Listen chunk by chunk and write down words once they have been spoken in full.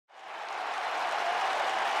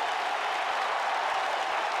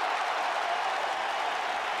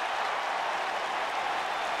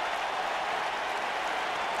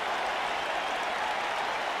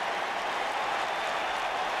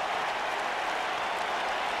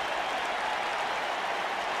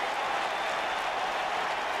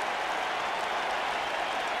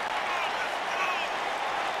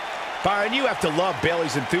Byron, you have to love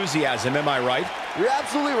Bayley's enthusiasm, am I right? You're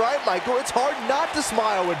absolutely right, Michael. It's hard not to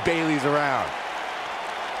smile when Bayley's around.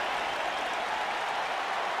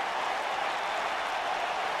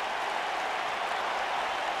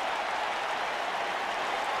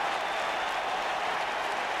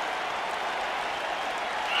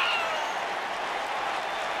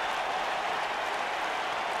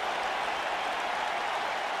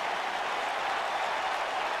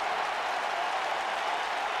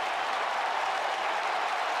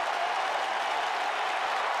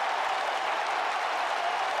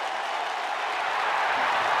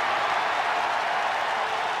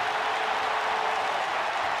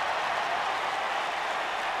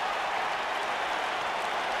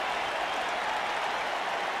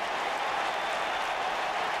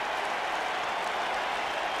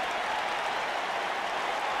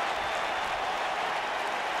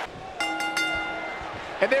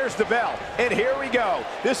 And there's the bell, and here we go.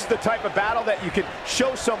 This is the type of battle that you can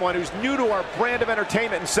show someone who's new to our brand of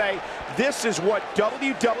entertainment and say, this is what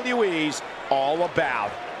WWE's all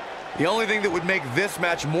about. The only thing that would make this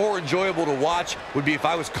match more enjoyable to watch would be if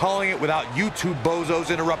I was calling it without you two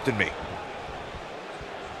bozos interrupting me.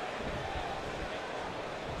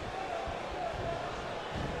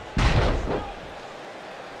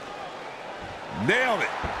 Nailed it.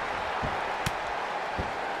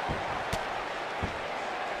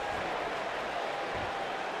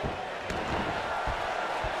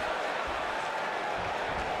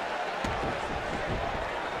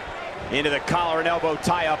 Into the collar and elbow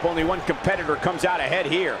tie-up. Only one competitor comes out ahead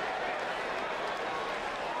here.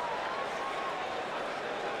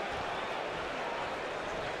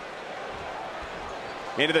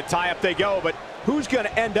 Into the tie-up they go, but who's going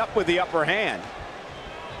to end up with the upper hand?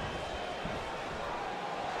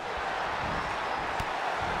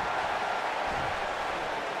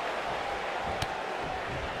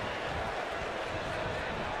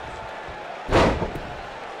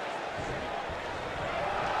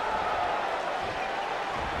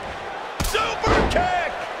 Super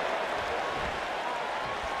kick!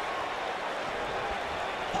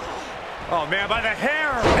 Oh man, by the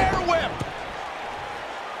hair! Hair whip!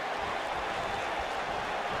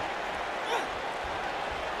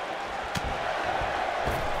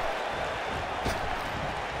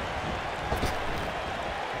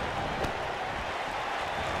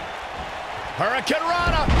 Hurricane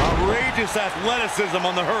Rana! Outrageous athleticism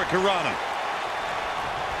on the Hurricane Rana.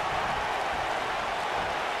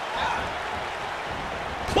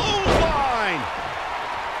 Clothesline!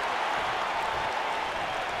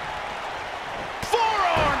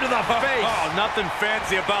 Forearm to the face! Oh, nothing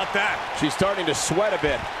fancy about that. She's starting to sweat a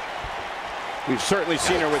bit. We've certainly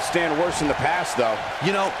seen her withstand worse in the past, though.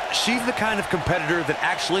 You know, she's the kind of competitor that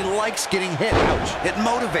actually likes getting hit. Ouch. It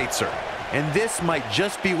motivates her. And this might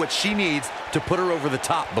just be what she needs to put her over the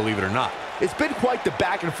top, believe it or not. It's been quite the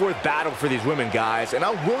back and forth battle for these women, guys, and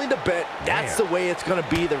I'm willing to bet that's the way it's going to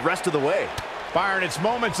be the rest of the way. Byron, it's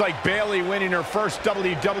moments like Bayley winning her first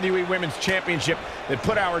WWE Women's Championship that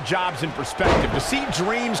put our jobs in perspective. To see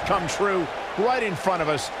dreams come true right in front of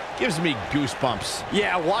us gives me goosebumps.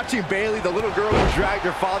 Yeah, watching Bayley, the little girl who dragged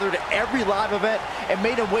her father to every live event and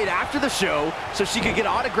made him wait after the show so she could get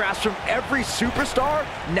autographs from every superstar,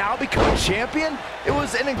 now become champion, it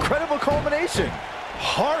was an incredible culmination.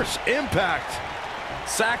 Harsh impact.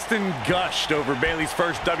 Saxton gushed over Bayley's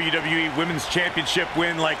first WWE Women's Championship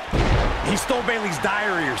win like he stole Bayley's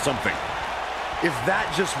diary or something. If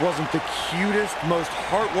that just wasn't the cutest, most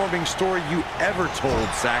heartwarming story you ever told,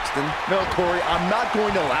 Saxton. No, Corey, I'm not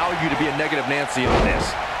going to allow you to be a negative Nancy on this.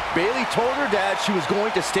 Bayley told her dad she was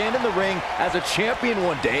going to stand in the ring as a champion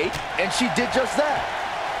one day, and she did just that.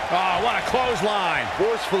 Oh, what a clothesline.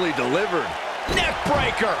 Forcefully delivered. Neck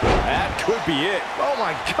breaker. That could be it. Oh,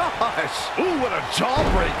 my gosh. Ooh, what a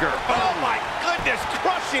jawbreaker. Oh, my goodness,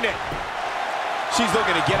 crushing it. She's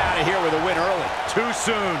looking to get out of here with a win early. Too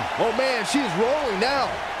soon. Oh, man, she's rolling now.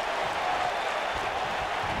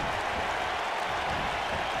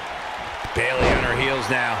 Bayley on her heels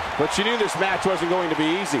now. But she knew this match wasn't going to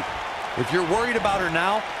be easy. If you're worried about her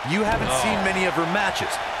now, you haven't seen many of her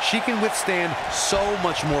matches. She can withstand so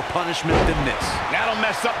much more punishment than this. That'll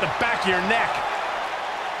mess up the back of your neck.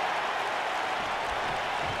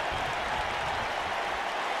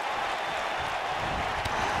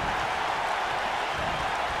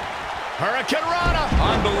 Hurricane Rana!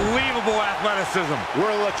 Unbelievable athleticism.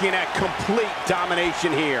 We're looking at complete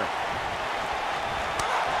domination here.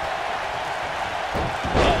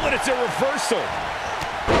 Oh, and it's a reversal.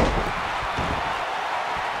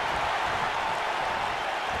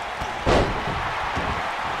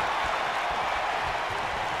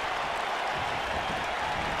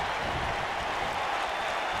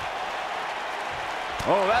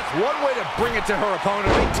 One way to bring it to her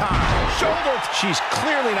opponent. Big time. Shoulder. She's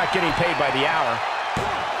clearly not getting paid by the hour.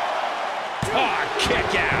 Oh,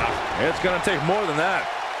 kick out. It's going to take more than that.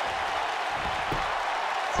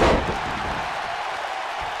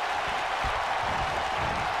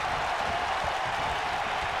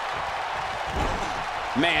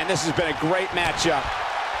 Man, this has been a great matchup.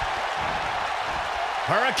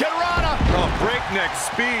 Hurricane Rana. Oh, breakneck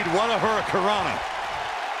speed. What a Hurricane Rana.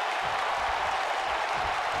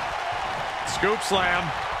 Scoop slam.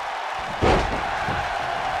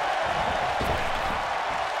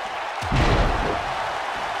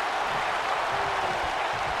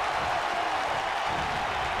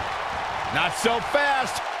 Not so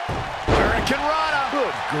fast. Hurricane Rana.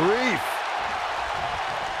 Good grief.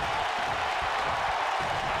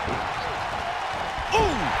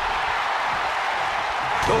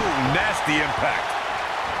 Oh, nasty impact.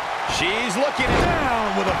 She's looking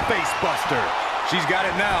Down with a face buster. She's got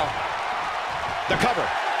it now. the cover.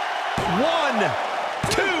 1,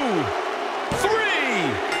 2, 3.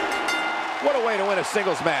 What a way to win a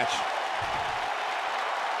singles match.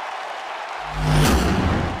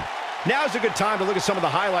 Now's a good time to look at some of the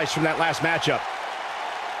highlights from that last matchup.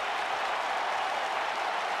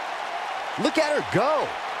 Look at her go.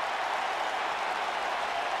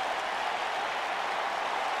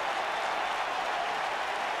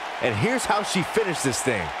 And here's how she finished this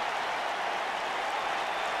thing.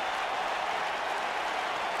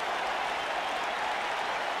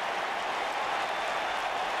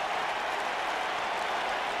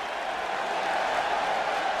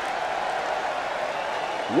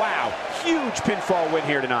 Wow, huge pinfall win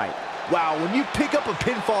here tonight. Wow, when you pick up a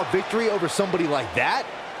pinfall victory over somebody like that,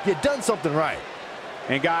 you've done something right.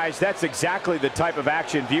 And guys, that's exactly the type of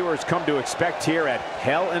action viewers come to expect here at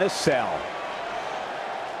Hell in a Cell.